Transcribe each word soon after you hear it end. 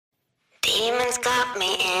demons got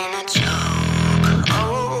me in a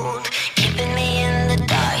chokehold, keeping me in the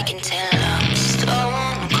dark until I'm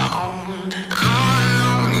stone cold. I'm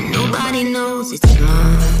alone and nobody knows it's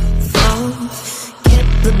my fault.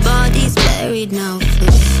 Kept the bodies buried now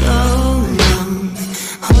for so long.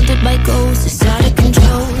 Haunted by ghosts, it's out of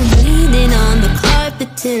control. Bleeding on the carpet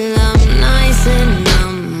till I'm nice and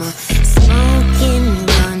numb. Smoking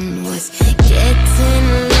gun was getting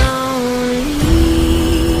lonely.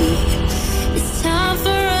 It's time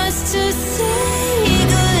for us to say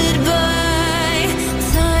goodbye.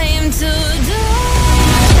 Time to die.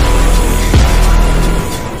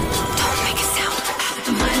 Don't make a sound.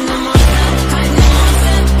 Hide no more, hide no more,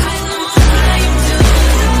 hide no more. Time to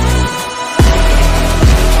die.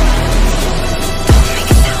 Don't make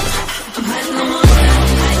a sound. Hide no more,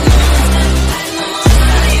 hide no more, hide no more.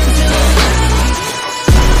 Time to die.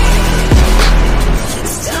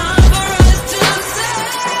 It's time for us to say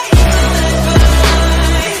goodbye.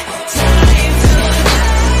 Time to die.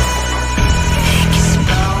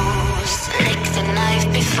 Exposed, lick the knife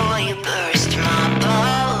before you burst my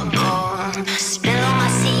bubble. Spill all my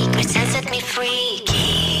secrets and set me free.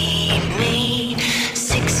 Keep me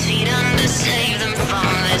 6 feet under, save them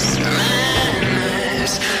from this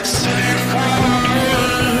madness. Save from me.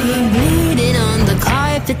 Bleeding on the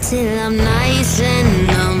carpet till I'm nice and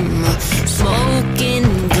numb. Smoking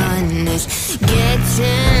gun is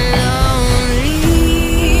getting